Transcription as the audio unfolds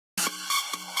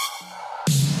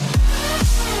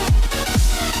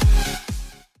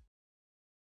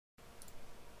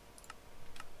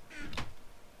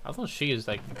thought she is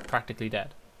like practically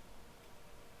dead.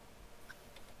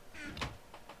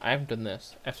 I haven't done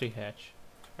this. F3H.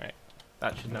 Right.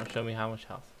 That should now show me how much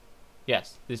health.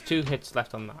 Yes, there's 2 hits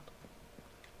left on that.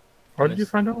 How did you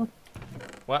find out?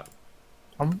 What?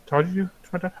 How did you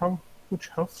find out how much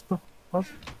health stuff was?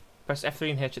 Press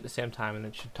F3 and H at the same time and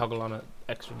it should toggle on an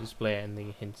extra display in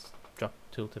the hints drop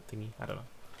tooltip thingy. I don't know.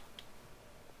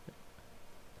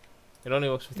 It only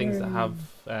works for things that have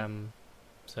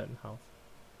certain health.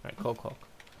 Right, coal coke.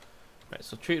 Right,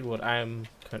 so treated wood I am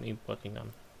currently working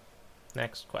on.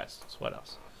 Next quests. What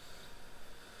else?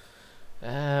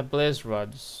 Blaze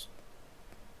rods.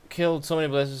 Killed so many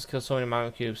blazes, killed so many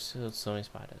magma cubes, killed so many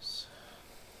spiders.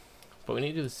 But we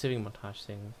need to do the sieving montage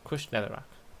thing. Crushed netherrack.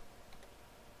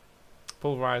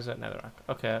 Pulverizer, netherrack.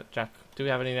 Okay, Jack, do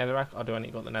we have any netherrack or do I need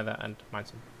to go to the nether and mine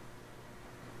some?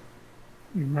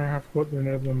 You might have to go to the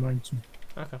nether and mine some.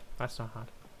 Okay, that's not hard.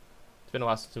 It's been a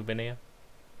while since we've been here.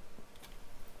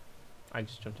 I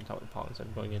just jumped on top of the pole instead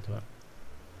of going into it.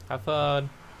 Have fun!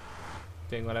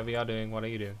 Doing whatever you're doing. What are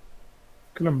you doing?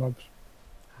 Killing mobs.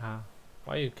 Ah,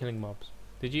 why are you killing mobs?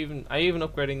 Did you even? Are you even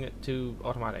upgrading it to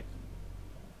automatic?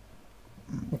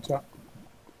 What's that?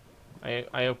 Are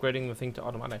you upgrading the thing to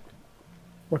automatic?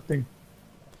 What thing?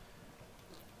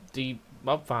 The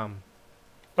mob farm.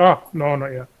 Oh, no,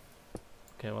 not yet.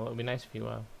 Okay, well it would be nice if you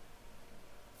were.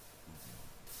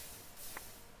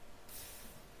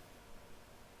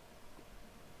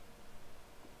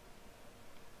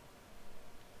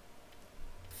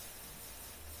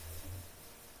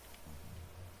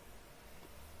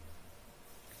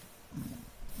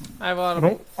 I have a lot of...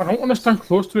 I don't want to stand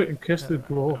close to it in case they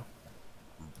blow.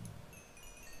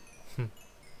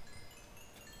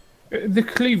 The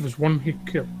cleavers one hit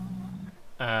kill.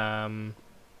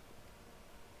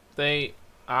 They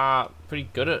are pretty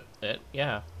good at it,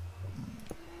 yeah.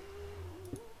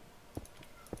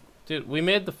 Dude, we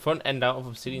made the front end out of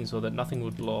obsidian so that nothing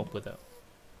would blow up with it.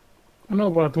 I know,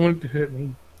 but I don't want it to hurt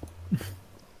me.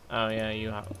 Oh yeah,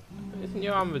 you have. Isn't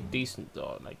your armor decent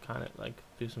though? Like, kind of like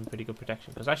do some pretty good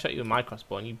protection. Because I shot you with my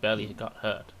crossbow and you barely got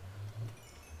hurt.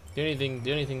 The only thing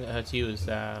that hurts you is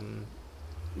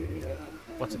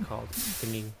what's it called?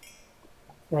 Thingy.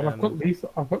 Well, I've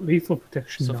got lethal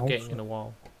protection now. Suffocating in a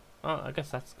wall. Oh, I guess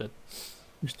that's good.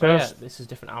 Restores, yeah, this is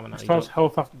different armor now. Restores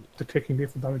health after taking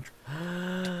lethal damage.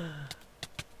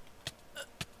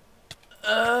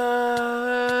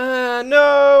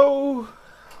 No.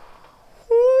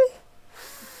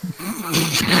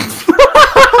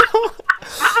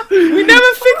 We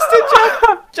never fixed it,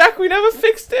 Jack. Jack, we never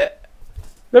fixed it.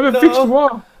 Never fixed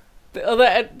what? The other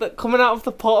end coming out of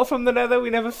the portal from the nether, we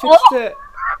never fixed it.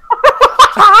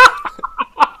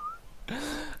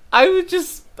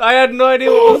 I had no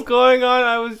idea what was going on.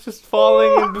 I was just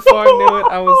falling, and before I knew it,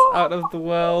 I was out of the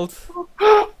world.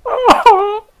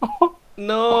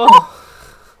 No.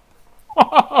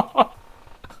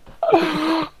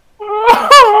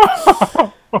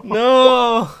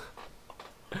 No.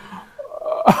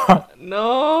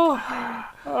 No.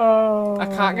 I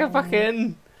can't get back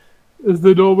in. Is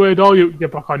there no way at all you can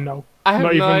get back on now? I have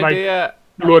Not no even idea.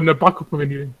 Like loading a backup or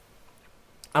anything.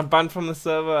 I'm banned from the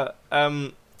server.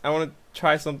 I want to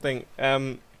try something.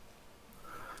 This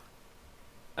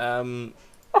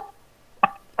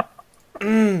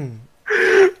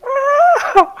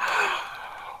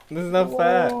is not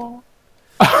fair.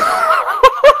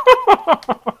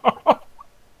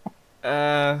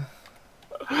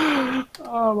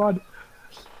 Oh I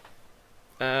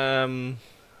man.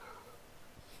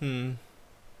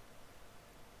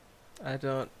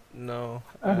 don't know.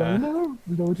 I don't know.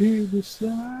 Lord, he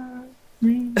beside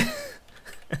me.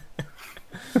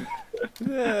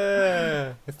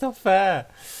 It's not fair.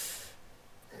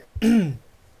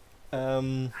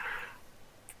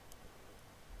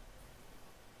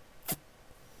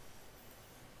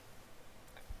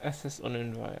 SS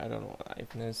uninvite. I don't know what that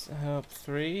even is. Help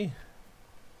 3.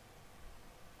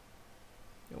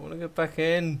 I want to get back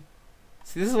in.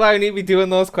 See, this is why I need to be doing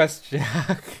those quests,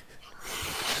 Jack.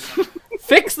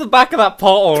 Fix the back of that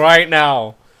portal right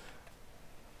now.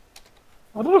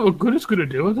 I don't know what good it's gonna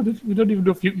do. We don't even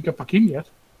know if you can get back in yet.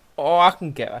 Oh, I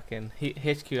can get back in.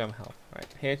 HQM help.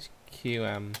 Right.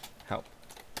 HQM help.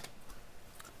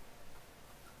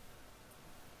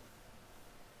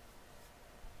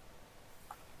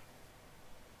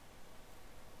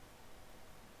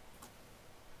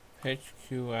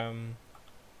 HQM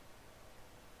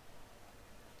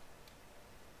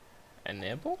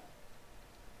enable?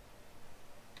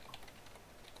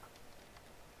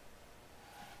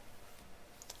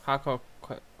 Hardcore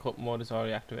cut mode is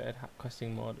already activated.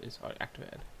 Questing mode is already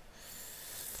activated.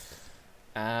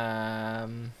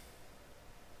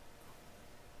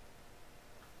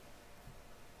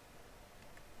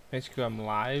 HQM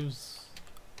lives.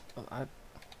 Well,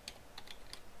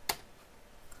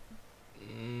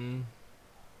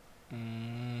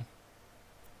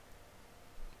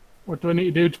 What do I need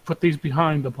to do to put these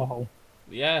behind the portal?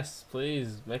 yes,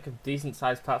 please make a decent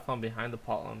sized platform behind the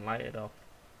portal and light it up.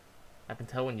 I can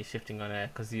tell when you're shifting on air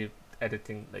because you're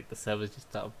editing, like the server's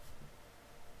just up.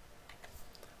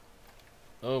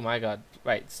 Oh my god.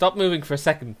 Right, stop moving for a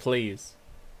second, please.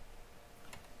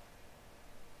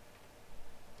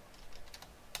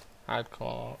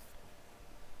 Hardcore.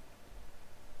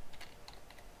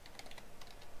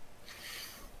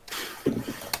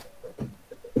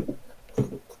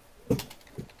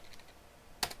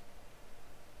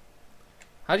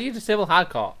 How do you disable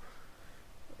hardcore?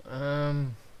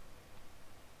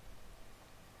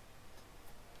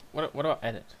 What about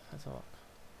edit? Let's have a look.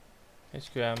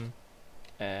 HQM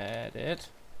edit.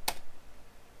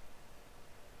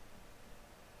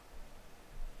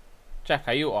 Jack,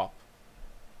 are you up?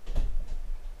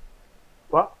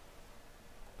 What?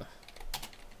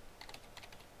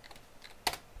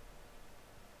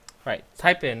 Right,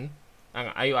 type in. Hang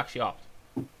on, are you actually up?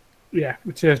 Yeah,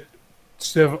 it says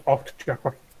server opt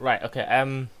jackpot. Right. Okay.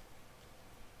 Hang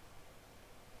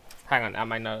on. That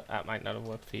might not have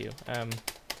worked for you.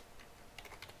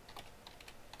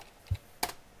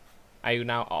 Are you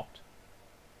now opt?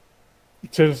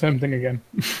 It says the same thing again.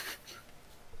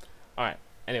 All right.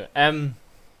 Anyway.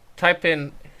 Type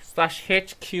in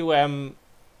 /HQM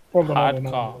Hold on,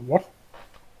 hardcore. What?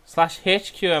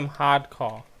 /HQM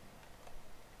hardcore.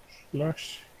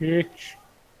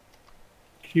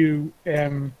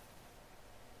 /HQM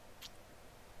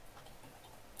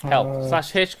Help.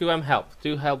 /HQM help.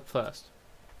 Do help first.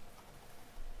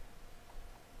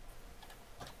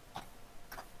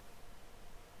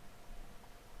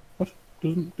 What?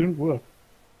 Didn't work.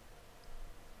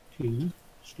 T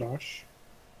slash.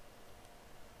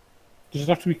 Does it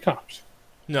have to be caps?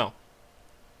 No.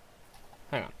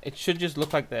 Hang on. It should just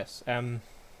look like this. HQM.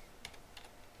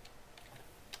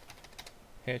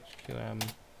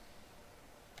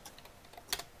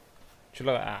 Should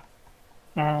look like that.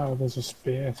 Ah, there's a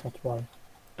space, that's why.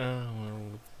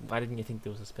 Oh, why didn't you think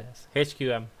there was a space?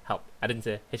 HQM help. I didn't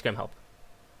say HQM help.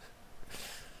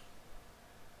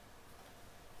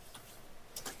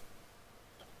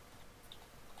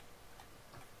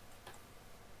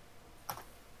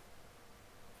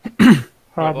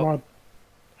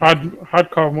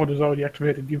 Hardcore mode is already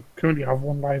activated. You currently have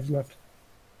 1 live left.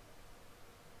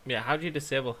 Yeah, how do you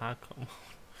disable hardcore?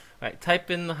 Right, type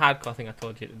in the hardcore thing I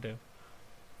told you to do.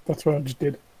 That's what I just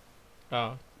did.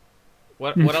 Oh.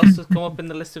 What else has come up in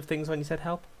the list of things when you said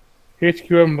help?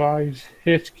 HQM lives,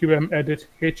 HQM edit,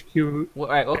 HQ.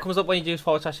 Right, what comes up when you do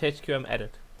 /HQM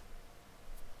edit?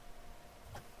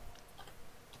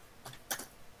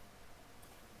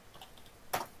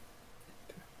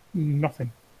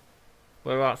 Nothing.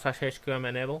 What about /HQM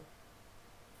enable?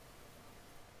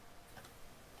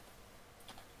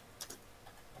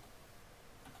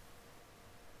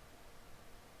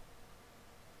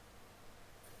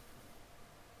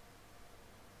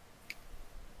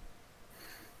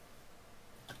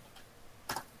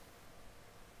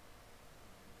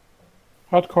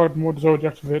 Hardcore mode is already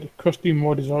activated. Custom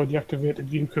mode is already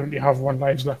activated. You currently have 1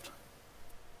 lives left.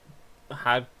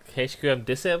 Hard HQM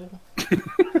disable?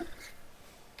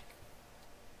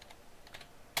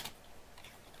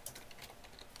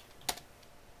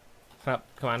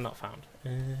 Command not found.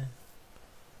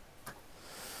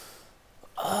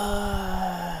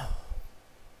 I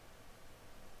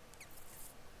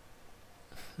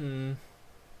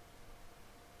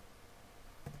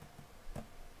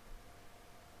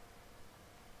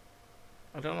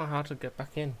don't know how to get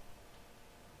back in.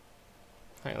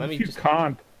 Hang on, let me you just.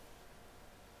 can't.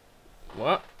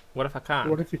 What? What if I can't?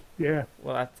 What if you? Yeah.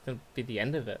 Well, that's gonna be the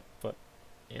end of it. But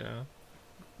you know,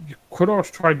 You could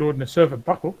always try loading a server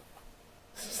back up.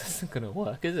 this isn't gonna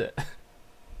work, is it?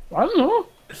 I don't know.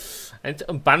 I need to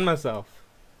unban myself.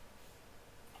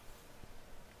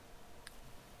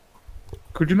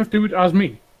 Could you not do it as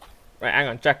me? Right, hang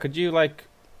on, Jack. Could you like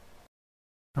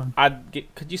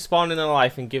could you spawn in a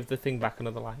life and give the thing back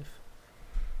another life?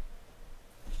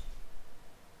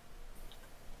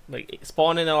 Like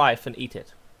spawn in a life and eat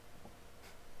it.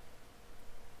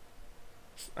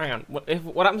 Hang on. What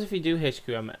happens if you do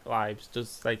HQM lives?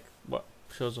 Does like what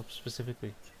shows up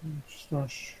specifically?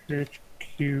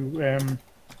 /HQM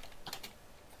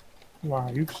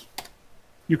lives.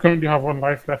 You currently have 1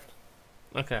 life left.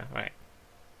 Okay, right.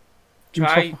 Give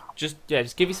Try yourself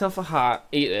just give yourself a heart,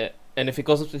 eat it, and if it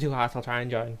goes up to 2 hearts, I'll try and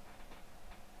join.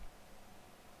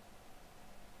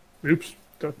 Oops.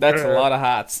 That's a lot of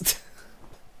hearts.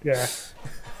 Yeah.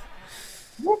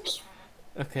 What?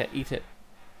 Okay, eat it.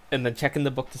 And then check in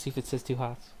the book to see if it says 2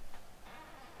 hearts.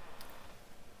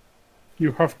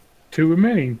 You have 2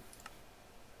 remaining.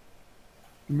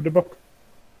 Give me the book.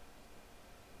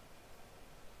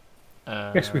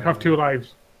 Yes, we have 2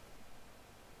 lives.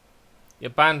 You're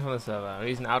banned from the server.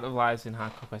 Reason out of lives in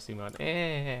hardcore questing mode.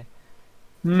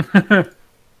 There's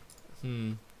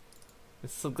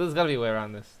gotta be a way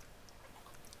around this.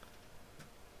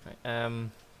 Right,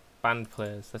 banned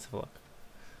players. Let's have a look.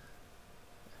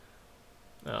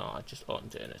 Oh, I just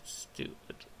opened it and it's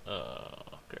stupid.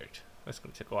 Great. That's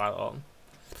gonna take a while to open.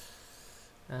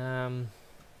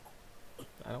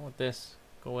 I don't want this.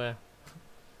 Go away.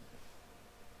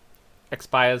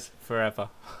 Expires forever.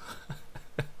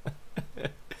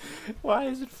 Why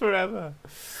is it forever?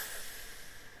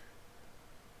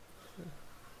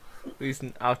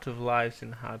 Reason out of lives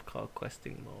in hardcore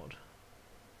questing mode.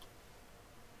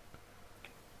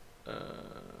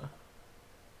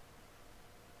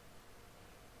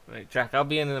 Right, Jack, I'll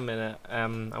be in a minute. I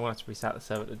want to restart the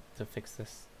server to fix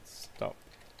this. Stop.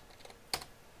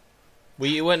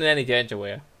 You weren't in any danger, were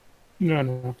you? No,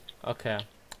 no. Okay.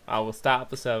 I will start up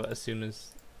the server as soon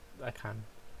as I can.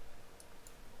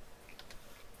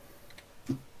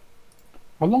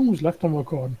 How long was left on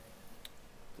recording?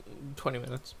 20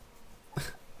 minutes.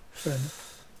 Fair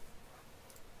enough.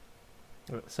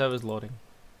 The server's loading.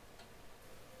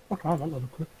 Okay, that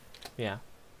looked quick. Yeah.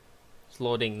 It's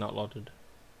loading, not loaded.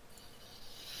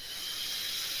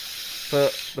 For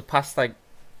the past, like,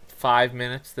 5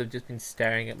 minutes, they've just been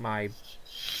staring at my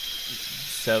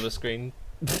server screen.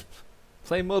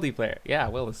 Play multiplayer. Yeah, I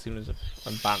will as soon as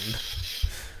I'm banned.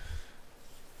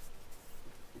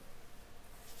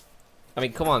 I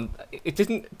mean, come on. It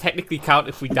doesn't technically count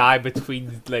if we die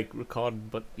between, like, recording,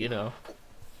 but, you know,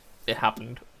 it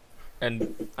happened.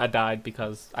 And I died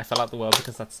because I fell out the world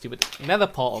because that's stupid. Nether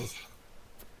portals.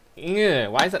 Yeah,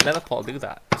 why does that nether portal do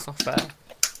that? It's not fair.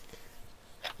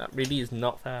 That really is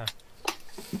not fair.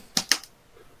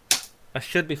 I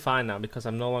should be fine now because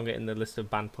I'm no longer in the list of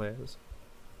banned players.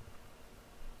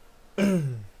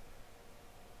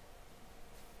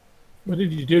 What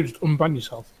did you do? Just unban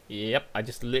yourself? Yep, I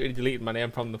just literally deleted my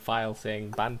name from the file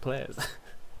saying banned players.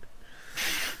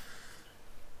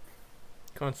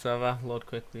 Come on, server, load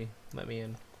quickly. Let me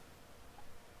in.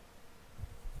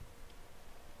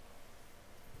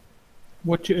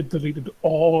 What, you had deleted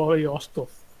all your stuff?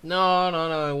 No,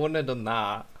 I wouldn't have done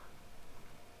that.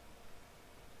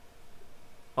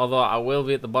 Although I will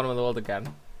be at the bottom of the world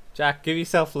again. Jack, give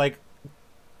yourself like,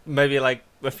 maybe like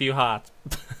a few hearts.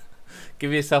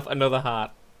 Give yourself another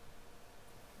heart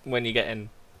when you get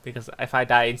in. Because if I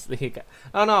die instantly again...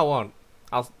 Oh no, I won't.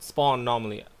 I'll spawn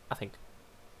normally, I think.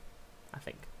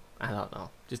 I don't know.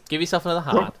 Just give yourself another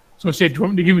heart. What? So I said, do you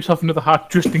want me to give yourself another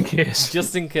heart just in case?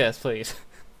 Just in case, please.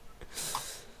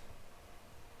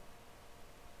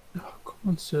 Oh, come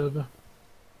on, server.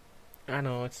 I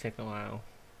know, it's taken a while.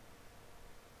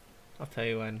 I'll tell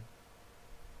you when.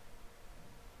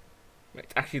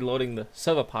 It's actually loading the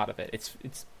server part of it.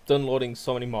 It's done loading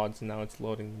so many mods and now it's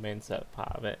loading the main server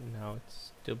part of it and now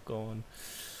it's still going.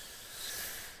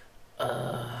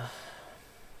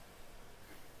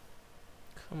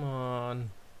 Come on.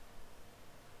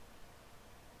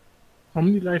 How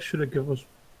many lives should I give us?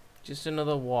 Just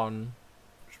another one.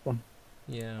 Just one.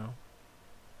 Yeah.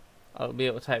 I'll be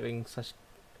able to type in such...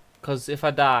 Because if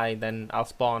I die, then I'll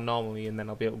spawn normally and then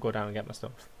I'll be able to go down and get my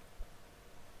stuff.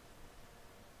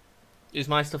 Is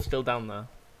my stuff still down there?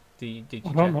 Did you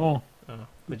I don't know. Oh,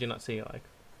 did you not see it, like?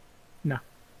 No.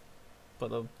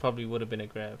 But there probably would have been a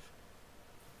grave.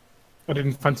 I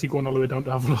didn't fancy going all the way down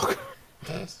to have a look.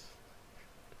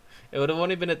 It would have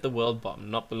only been at the world bottom,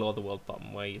 not below the world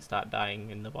bottom, where you start dying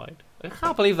in the void. I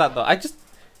can't believe that, though. It's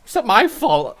not my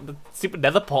fault the stupid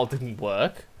nether portal didn't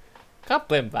work. Can't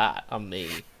blame that on me.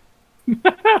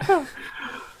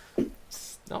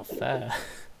 It's not fair.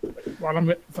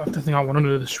 Well, that's the thing I want to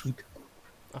do this week.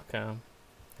 Okay,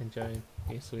 enjoy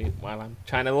your sweet while I'm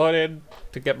trying to load in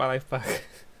to get my life back.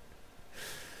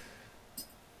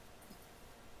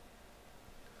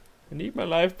 I need my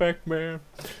life back, man.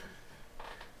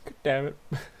 God damn it.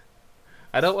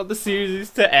 I don't want the series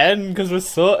to end because we're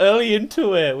so early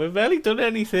into it. We've barely done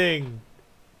anything.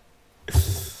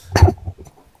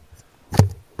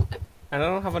 I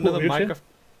don't have another microphone.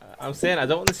 I'm saying I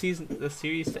don't want the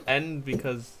series to end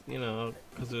because, you know,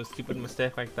 because of a stupid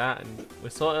mistake like that, and we're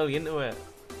so early into it.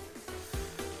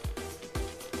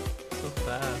 So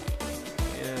fair.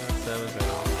 Yeah, server's been